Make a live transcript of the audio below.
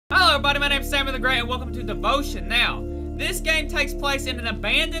Hello everybody, my name is Samuel the Great and welcome to Devotion. Now, this game takes place in an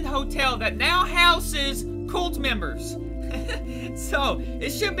abandoned hotel that now houses cult members. So,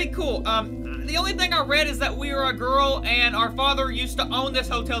 it should be cool. The only thing I read is that we are a girl and our father used to own this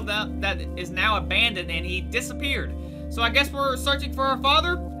hotel that is now abandoned and he disappeared. So I guess we're searching for our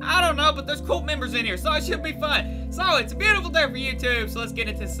father? I don't know, but there's cult members in here, so it should be fun. So, it's a beautiful day for YouTube, so let's get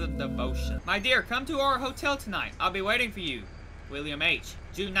into some devotion. My dear, come to our hotel tonight. I'll be waiting for you. William H.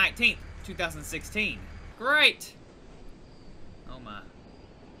 June 19th, 2016. Great! Oh my.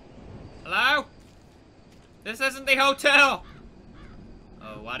 Hello? This isn't the hotel!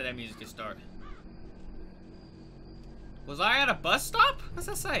 Oh, why did that music just start? Was I at a bus stop? What's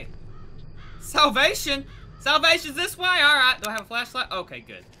that say? Salvation? Salvation's this way? Alright, do I have a flashlight? Okay,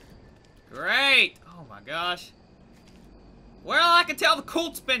 good. Great! Oh my gosh. Well, I can tell the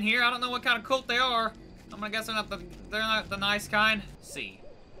cult's been here. I don't know what kind of cult they are. I'm gonna guess they're not the nice kind. See.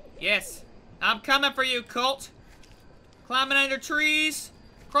 Yes. I'm coming for you, cult. Climbing under trees.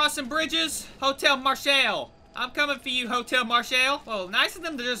 Crossing bridges. Hotel Marshall. I'm coming for you, Hotel Marshall. Well, nice of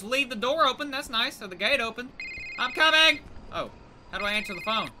them to just leave the door open. That's nice. Or the gate open. I'm coming. Oh. How do I answer the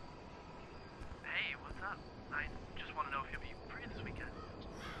phone? Hey, what's up? I just want to know if you'll be free this weekend.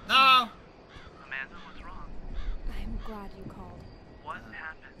 No. Amanda, what's wrong? I'm glad you called. What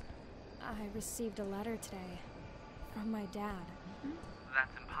happened? I received a letter today from my dad.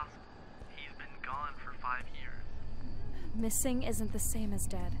 That's impossible. He's been gone for 5 years. Missing isn't the same as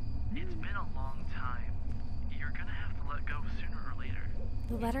dead. It's been a long time. You're gonna have to let go sooner or later.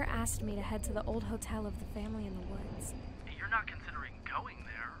 The letter asked me to head to the old hotel of the family in the woods. You're not considering going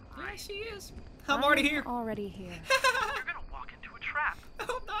there, Yeah, right? she is. I'm already here. Already here. You're gonna walk into a trap.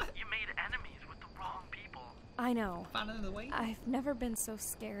 Oh, not. You made enemies with the wrong people. I know. Find another way. I've never been so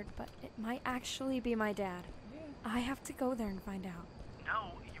scared, but it might actually be my dad. Yeah. I have to go there and find out.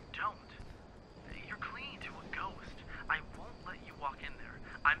 No, you don't. You're clinging to a ghost. I won't let you walk in there.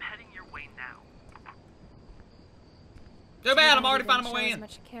 I'm heading your way now. Too bad, I'm My already dad finding didn't my way show in. as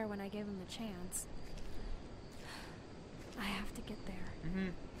much care when I gave him the chance. I have to get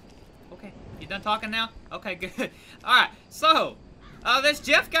there. Okay, you done talking now? Okay, good. Alright, so, this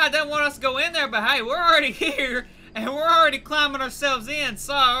Jeff guy doesn't want us to go in there, but hey, we're already here, and we're already climbing ourselves in,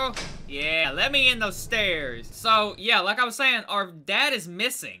 so, yeah, let me in those stairs. So, yeah, like I was saying, our dad is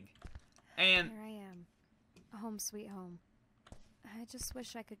missing, and, Here I am. Home sweet home. I just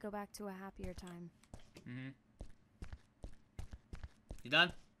wish I could go back to a happier time. you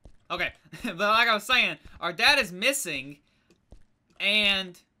done? Okay, but like I was saying, our dad is missing,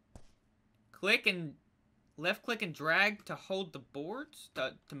 and left click and drag to hold the boards,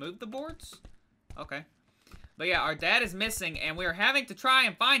 to move the boards? Okay. But yeah, our dad is missing, and we are having to try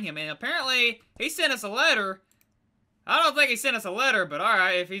and find him, and apparently, he sent us a letter. I don't think he sent us a letter, but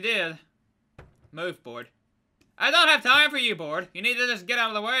alright, if he did. Move, board. I don't have time for you, board. You need to just get out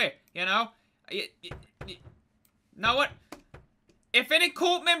of the way, you know? Know what? If any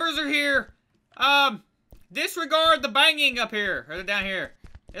cult members are here, disregard the banging up here, or down here.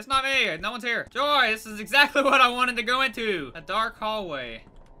 It's not me, no one's here. Joy, this is exactly what I wanted to go into. A dark hallway.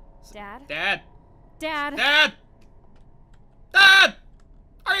 Dad? Dad? Dad! Dad! Dad!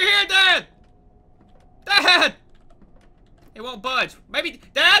 Are you here, Dad? Dad! It won't budge. Maybe,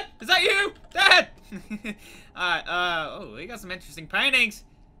 Dad? Is that you? Dad! Alright, oh, he got some interesting paintings.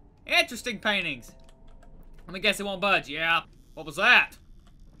 Interesting paintings. Let me guess it won't budge. Yeah. What was that?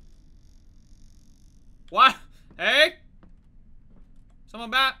 What? Hey?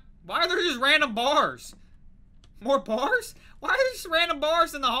 Someone back? Why are there just random bars? More bars? Why are there just random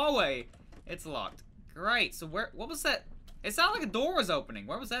bars in the hallway? It's locked. Great. So what was that? It sounded like a door was opening.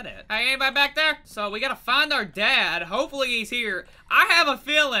 Where was that at? Hey, anybody back there? So we gotta find our dad. Hopefully he's here. I have a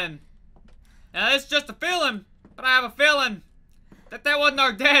feeling. Now it's just a feeling, but I have a feeling that wasn't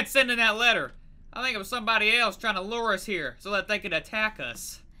our dad sending that letter. I think it was somebody else trying to lure us here so that they could attack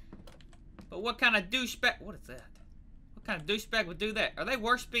us. But what kind of douchebag? What is that? What kind of douchebag would do that? Are they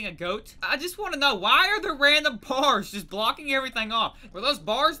worshiping a goat? I just want to know, why are there random bars just blocking everything off? Were those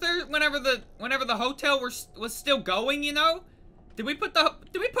bars there whenever the hotel was still going, you know? Did we put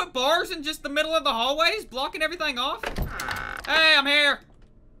bars in just the middle of the hallways blocking everything off? Hey, I'm here.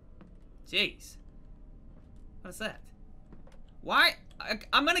 Jeez. What is that? Why?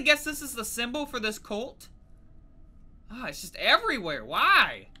 I'm gonna guess this is the symbol for this cult. Ah, it's just everywhere.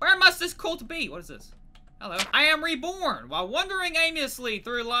 Why? Where must this cult be? What is this? Hello. I am reborn while wandering aimlessly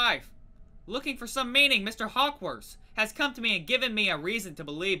through life. Looking for some meaning, Mr. Hawkworth has come to me and given me a reason to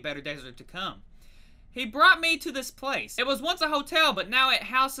believe better days are to come. He brought me to this place. It was once a hotel, but now it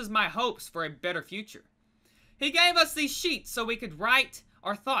houses my hopes for a better future. He gave us these sheets so we could write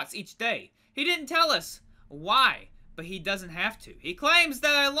our thoughts each day. He didn't tell us why, but he doesn't have to. He claims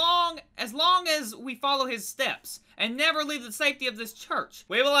that as long as we follow his steps and never leave the safety of this church,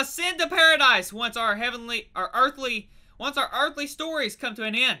 we will ascend to paradise once our earthly stories come to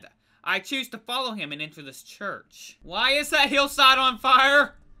an end. I choose to follow him and enter this church. Why is that hillside on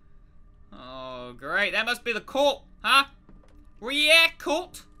fire? Oh, great. That must be the cult, huh? Where you at,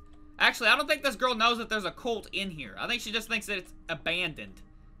 cult? Actually, I don't think this girl knows that there's a cult in here. I think she just thinks that it's abandoned.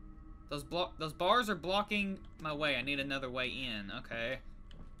 Those bars are blocking my way. I need another way in. Okay.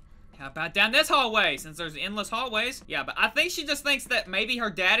 How about down this hallway, since there's endless hallways? Yeah, but I think she just thinks that maybe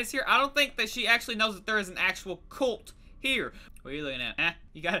her dad is here. I don't think that she actually knows that there is an actual cult here. What are you looking at? Huh?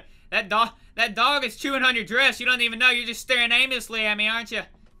 You got it. That dog is chewing on your dress. You don't even know. You're just staring aimlessly at me, aren't you?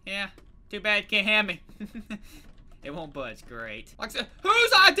 Yeah. Too bad you can't have me. It won't budge. Great. Like I said,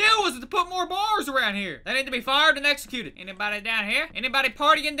 whose idea was it to put more bars around here? They need to be fired and executed. Anybody down here? Anybody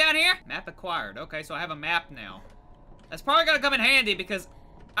partying down here? Map acquired. Okay, so I have a map now. That's probably gonna come in handy because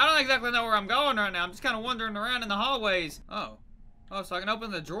I don't exactly know where I'm going right now. I'm just kind of wandering around in the hallways. Oh. Oh, so I can open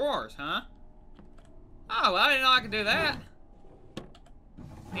the drawers, huh? Oh, well, I didn't know I could do that.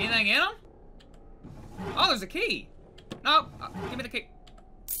 Anything in them? Oh, there's a key. No, give me the key.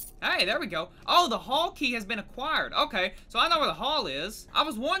 Hey, there we go. Oh, the hall key has been acquired. Okay, so I know where the hall is. I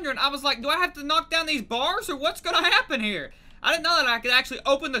was wondering, I was like, do I have to knock down these bars or what's gonna happen here? I didn't know that I could actually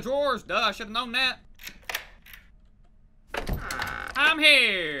open the drawers. Duh, I should have known that. I'm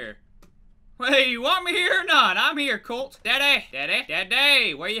here. Well, you want me here or not? I'm here, Colt.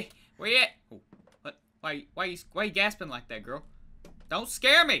 Daddy, where you at? Oh, what? Why you gasping like that, girl? Don't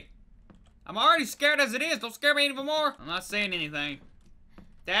scare me. I'm already scared as it is. Don't scare me even more. I'm not saying anything.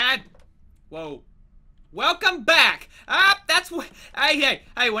 Dad? Whoa. Welcome back! That's what... Hey,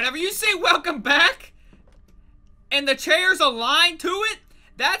 whenever you say welcome back, and the chair's aligned to it,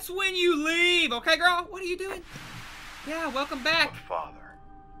 that's when you leave, okay, girl? What are you doing? Yeah, welcome back. Your father.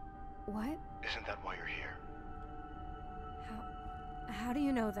 What? Isn't that why you're here? How do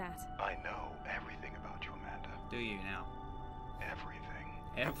you know that? I know everything about you, Amanda. Do you now? Everything.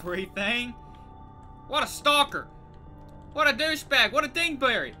 Everything? What a stalker. What a douchebag. What a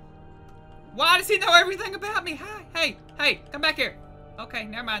dingleberry. Why does he know everything about me? Hi. Hey, come back here. Okay,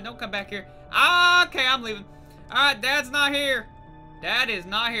 never mind. Don't come back here. Okay, I'm leaving. Alright, Dad's not here. Dad is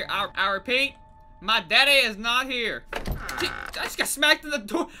not here. I repeat, my daddy is not here. Gee, I just got smacked in the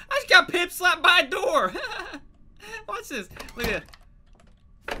door. I just got pip slapped by a door. Watch this. Look at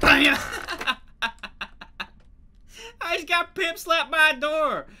it. Bam! I just got pip slapped by a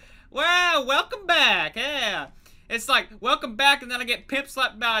door. Wow, welcome back. Yeah. It's like, welcome back, and then I get pimp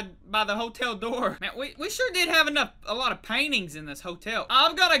slapped by the hotel door. Man, we sure did have a lot of paintings in this hotel.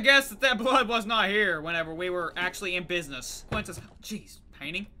 I'm gonna guess that blood was not here whenever we were actually in business. Quintus, jeez,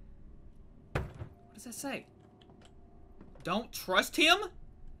 painting? What does that say? Don't trust him?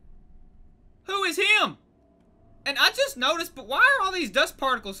 Who is him? And I just noticed, but why are all these dust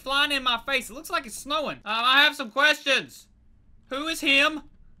particles flying in my face? It looks like it's snowing. I have some questions. Who is him?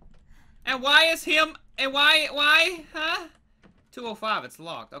 And why is him... And why, huh? 205, it's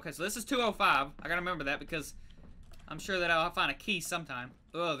locked. Okay, so this is 205. I gotta remember that because I'm sure that I'll find a key sometime.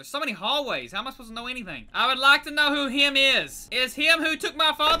 Ugh, there's so many hallways. How am I supposed to know anything? I would like to know who him is. Is him who took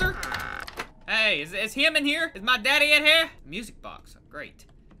my father? Hey, is him in here? Is my daddy in here? Music box, great.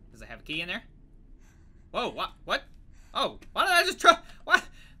 Does it have a key in there? Whoa, what? Oh, why did I just try, what?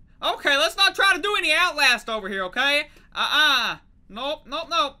 Okay, let's not try to do any Outlast over here, okay? Nope.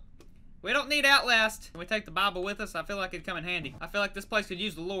 We don't need Outlast. Can we take the Bible with us? I feel like it'd come in handy. I feel like this place could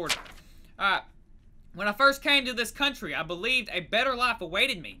use the Lord. Alright. When I first came to this country, I believed a better life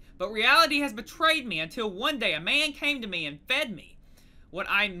awaited me. But reality has betrayed me until one day a man came to me and fed me what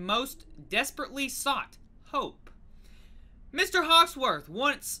I most desperately sought. Hope. Mr. Hawksworth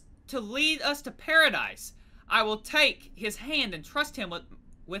wants to lead us to paradise. I will take his hand and trust him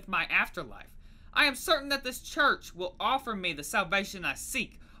with my afterlife. I am certain that this church will offer me the salvation I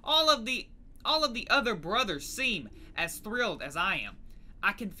seek. All of the other brothers seem as thrilled as I am.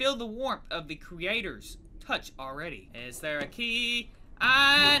 I can feel the warmth of the Creator's touch already. Is there a key?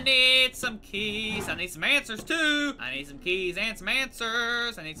 I need some keys. I need some answers too. I need some keys and some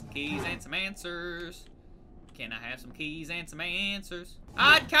answers. I need some keys and some answers. Can I have some keys and some answers?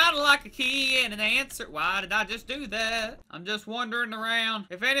 I'd kind of like a key and an answer. Why did I just do that? I'm just wandering around.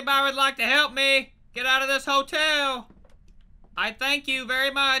 If anybody would like to help me get out of this hotel, I thank you very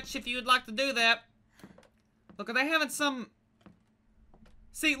much if you would like to do that. Look, are they having some...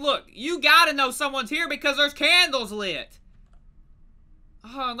 See, look, you gotta know someone's here because there's candles lit.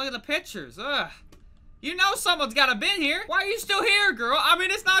 Oh, look at the pictures. Ugh. You know someone's gotta been here. Why are you still here, girl? I mean,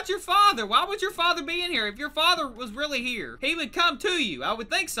 it's not your father. Why would your father be in here? If your father was really here, he would come to you. I would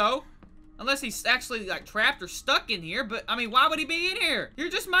think so. Unless he's actually, like, trapped or stuck in here. But, I mean, why would he be in here? You're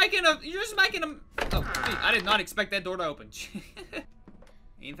just making a... Oh, geez, I did not expect that door to open.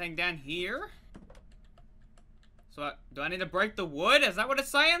 Anything down here? So, do I need to break the wood? Is that what it's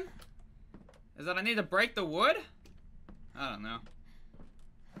saying? Is that I need to break the wood? I don't know.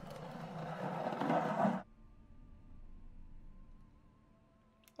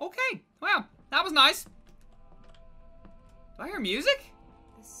 Okay, wow, that was nice. Do I hear music?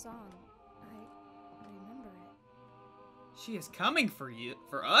 This song, I remember it. She is coming for you,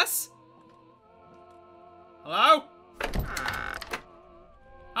 for us? Hello?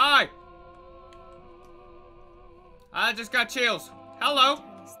 Hi. I just got chills. Hello?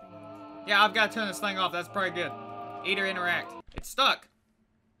 Turn this thing off. Yeah, I've got to turn this thing off. That's pretty good. Eat or interact. It's stuck.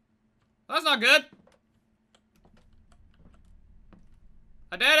 That's not good.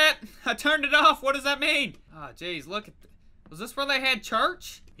 I did it! I turned it off. What does that mean? Oh, jeez, look at... Was this where they had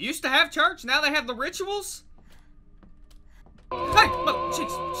church? Used to have church, now they have the rituals? Hey! Look,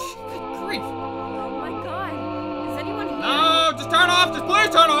 jeez. Good grief. Oh my god. Is anyone here? No, just turn off. Just please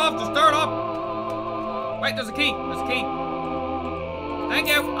turn off. Just turn off. Wait, there's a key. There's a key. Thank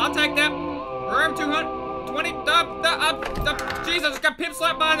you. I'll take that. Room 220. Jeez, I just got pimp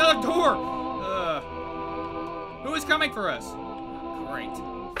slapped by another door. Who is coming for us? Great.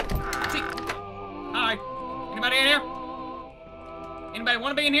 Gee. Hi. Anybody in here? Anybody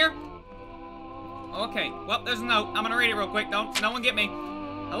want to be in here? Okay. Well, there's a note. I'm gonna read it real quick. No one get me.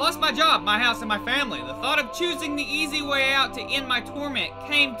 I lost my job, my house, and my family. The thought of choosing the easy way out to end my torment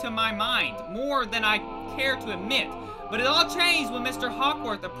came to my mind more than I care to admit. But it all changed when Mr.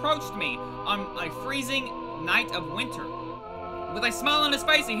 Hawkworth approached me on a freezing night of winter. With a smile on his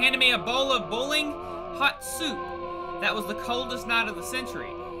face, he handed me a bowl of boiling hot soup. That was the coldest night of the century,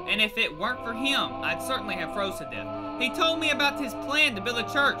 and if it weren't for him, I'd certainly have froze to death. He told me about his plan to build a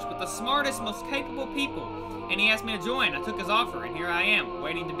church with the smartest, most capable people, and he asked me to join. I took his offer, and here I am,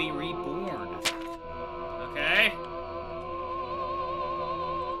 waiting to be reborn. Okay.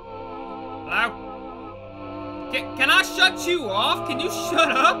 Hello? Can I shut you off? Can you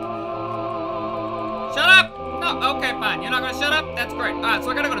shut up? Shut up! No, okay, fine. You're not gonna shut up? That's great. Alright,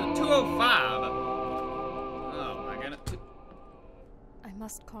 so I gotta go to 205. I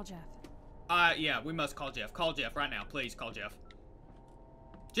must call Jeff. Yeah, we must call Jeff. Call Jeff right now. Please, call Jeff.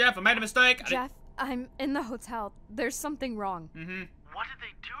 Jeff, I made a mistake. Jeff, I'm in the hotel. There's something wrong. Mm-hmm. What did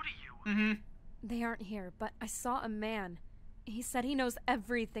they do to you? Mm-hmm. They aren't here, but I saw a man. He said he knows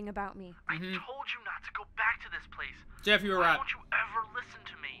everything about me. I told you not to go back to this place. Jeff, you were Why right. don't you ever listen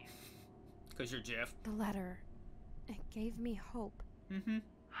to me? Because you're Jeff. The letter, it gave me hope. Mm-hmm.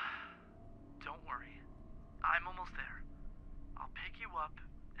 Don't worry. I'm almost there. I'll pick you up,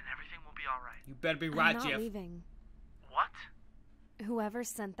 and everything will be all right. You better be right, I'm not Jeff. leaving. What? Whoever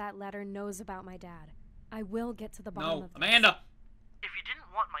sent that letter knows about my dad. I will get to the bottom No, of this. Amanda. If you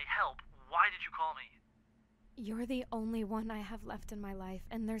didn't want my help, why did you call me? You're the only one I have left in my life,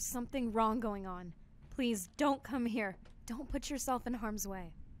 and there's something wrong going on. Please, don't come here. Don't put yourself in harm's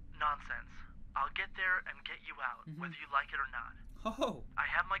way. Nonsense. I'll get there and get you out, whether you like it or not. Oh. I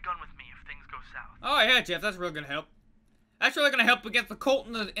have my gun with me if things go south. Oh, yeah, Jeff. That's really gonna help. That's really gonna help against the cult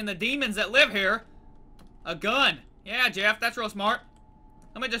and the demons that live here. A gun. Yeah, Jeff. That's real smart.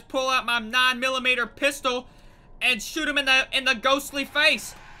 Let me just pull out my 9mm pistol and shoot him in the ghostly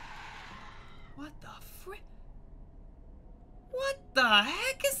face. What the frick? What the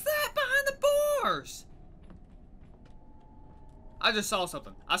heck is that behind the bars? I just saw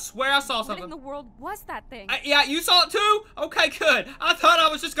something. I swear I saw What something. in the world was that thing? Yeah, you saw it too? Okay, good. I thought I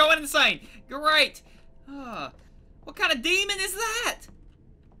was just going insane. Great. What kind of demon is that?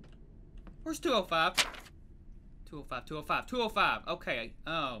 Where's 205? 205, 205, 205. Okay.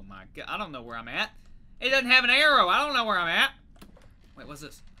 Oh my god. I don't know where I'm at. It doesn't have an arrow. I don't know where I'm at. Wait, what's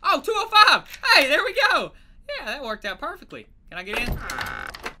this? Oh, 205. Hey, there we go. Yeah, that worked out perfectly. Can I get in?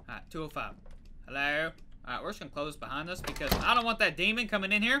 Alright, 205. Hello? Alright, we're just gonna close behind us because I don't want that demon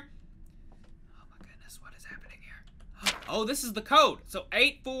coming in here. Oh my goodness, what is happening here? Oh, this is the code. So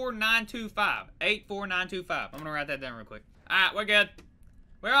 84925. 84925. I'm gonna write that down real quick. Alright, we're good.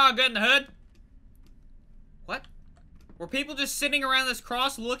 We're all good in the hood. What? Were people just sitting around this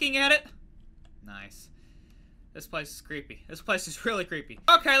cross looking at it? Nice. This place is creepy. This place is really creepy.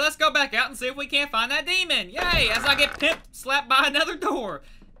 Okay, let's go back out and see if we can't find that demon. Yay! As I get pimped, slapped by another door.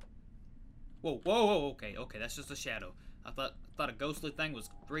 Whoa, whoa, whoa, okay, that's just a shadow. I thought a ghostly thing was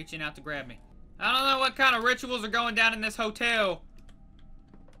reaching out to grab me. I don't know what kind of rituals are going down in this hotel,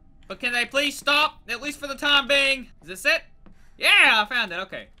 But can they please stop, at least for the time being? Is this it? Yeah, I found it.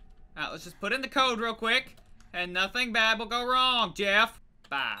 Okay. All right, let's just put in the code real quick. And nothing bad will go wrong, Jeff.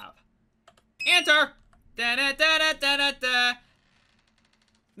 5. Enter. Da da da da da da da.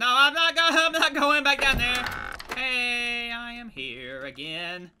 No, I'm not going back down there. Hey, I am here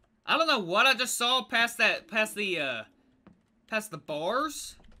again. I don't know what I just saw past the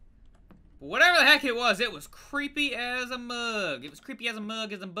bars. But whatever the heck it was creepy as a mug. It was creepy as a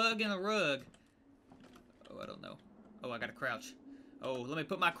mug, as a bug in a rug. Oh, I don't know. Oh, I gotta crouch. Oh, let me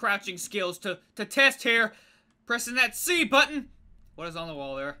put my crouching skills to test here. Pressing that C button. What is on the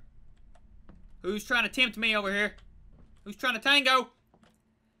wall there? Who's trying to tempt me over here? Who's trying to tango?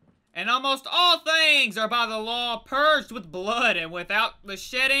 And almost all things are by the law purged with blood, and without the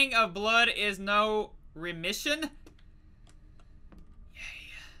shedding of blood is no remission. Yay.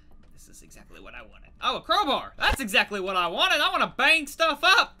 This is exactly what I wanted. Oh, a crowbar. That's exactly what I wanted. I want to bang stuff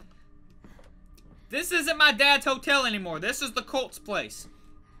up. This isn't my dad's hotel anymore. This is the cult's place.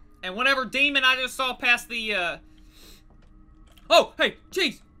 And whatever demon I just saw past the, Oh, hey,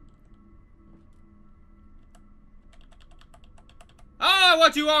 jeez. I don't know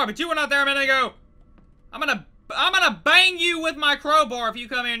what you are, but you were not there a minute ago. I'm gonna bang you with my crowbar if you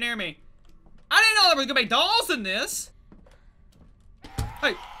come here near me. I didn't know there was gonna be dolls in this.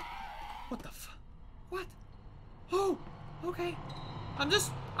 Hey, what the f? What? Oh, okay. I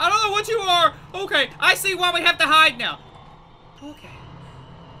don't know what you are. Okay, I see why we have to hide now. Okay.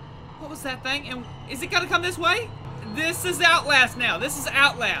 What was that thing? And is it gonna come this way? This is Outlast now. This is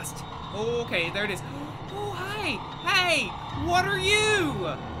Outlast. Okay, there it is. Oh, hi. Hey, what are you?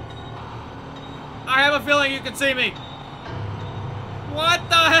 I have a feeling you can see me. What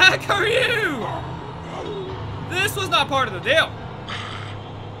the heck are you? This was not part of the deal.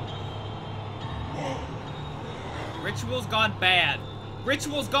 Rituals gone bad.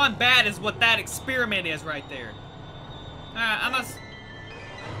 Rituals gone bad is what that experiment is right there. I must...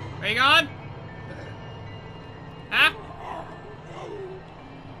 Are you gone? Huh?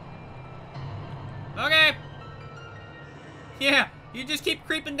 Okay. Yeah, you just keep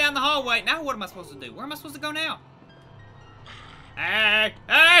creeping down the hallway. Now what am I supposed to do? Where am I supposed to go now? Hey,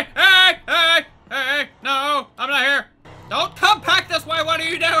 hey, hey, hey, hey, no, I'm not here. Don't come back this way, what are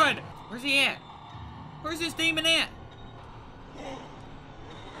you doing? Where's he at? Where's this demon at?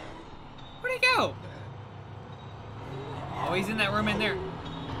 Where'd he go? Oh, he's in that room in there.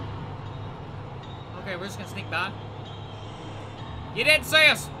 Okay, we're just gonna sneak by. You didn't see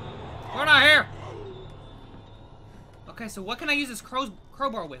us. We're not here. Okay, so what can I use this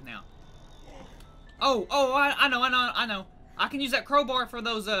crowbar with now? Oh, I know. I can use that crowbar for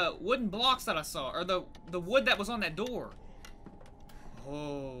those wooden blocks that I saw, or the wood that was on that door.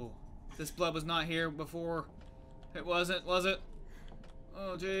 Oh, this blood was not here before. It wasn't, was it?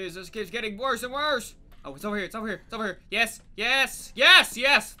 Oh, jeez, this keeps getting worse and worse. Oh, it's over here, it's over here, it's over here. Yes, yes, yes,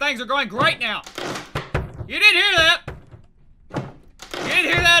 yes. Things are going great now. You didn't hear that. You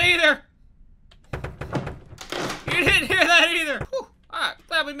didn't hear that either. You didn't hear that either. Whew. All right,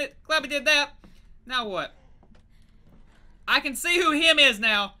 glad we did that. Now what? I can see who him is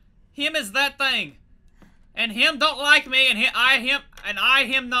now. Him is that thing, and him don't like me, and I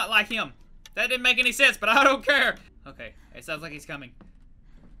him not like him. That didn't make any sense, but I don't care. Okay, it sounds like he's coming.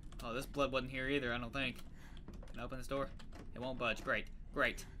 Oh, this blood wasn't here either, I don't think. Can I open this door? It won't budge. Great,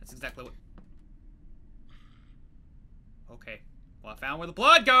 great. That's exactly what... Okay. Well, I found where the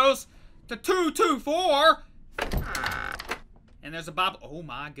blood goes. To 224. And there's a Bible. Oh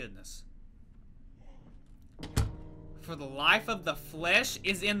my goodness. For the life of the flesh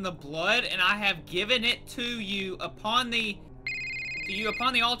is in the blood, and I have given it to you upon the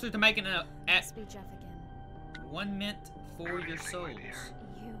altar to make an Must be Jeff again. one mint for your souls. You.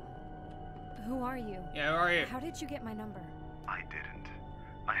 Who are you? Yeah, who are you? How did you get my number? I didn't.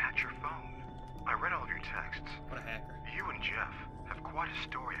 I hacked your phone. I read all of your texts. What a hacker. You and Jeff have quite a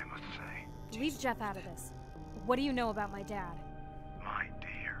story, I must say. Leave Jeff out of this. What do you know about my dad? My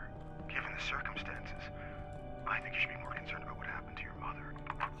dear, given the circumstances, I think you should be more concerned about what happened to your mother.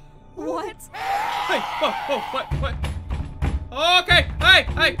 What? Hey, what? Okay, hey!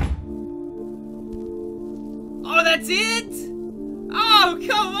 Oh, that's it? Oh,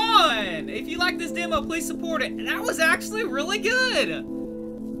 come on! If you like this demo, please support it. And that was actually really good.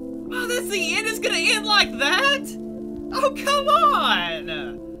 Oh, that's the end? It's gonna end like that? Oh, come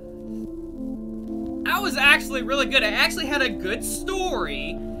on! That was actually really good. It actually had a good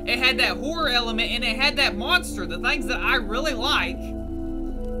story. It had that horror element, and it had that monster, the things that I really like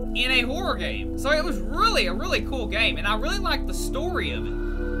in a horror game. So it was really a really cool game, and I really liked the story of it.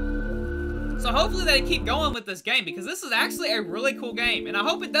 So hopefully they keep going with this game, because this is actually a really cool game, and I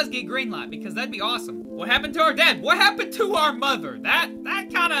hope it does get greenlight, because that'd be awesome. What happened to our dad? What happened to our mother? That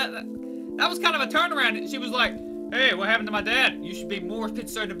was kind of a turnaround. She was like, hey, what happened to my dad? You should be more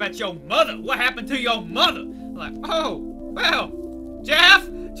concerned about your mother. What happened to your mother? I'm like, oh, well, Jeff,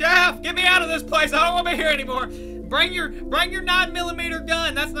 get me out of this place. I don't want to be here anymore. Bring your 9mm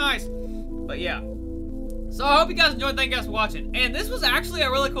gun. That's nice. But yeah. So I hope you guys enjoyed. Thank you guys for watching. And this was actually a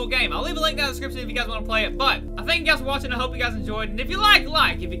really cool game. I'll leave a link down in the description if you guys want to play it. But I thank you guys for watching. I hope you guys enjoyed. And if you like.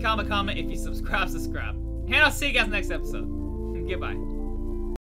 If you comment. If you subscribe. And I'll see you guys next episode. Goodbye.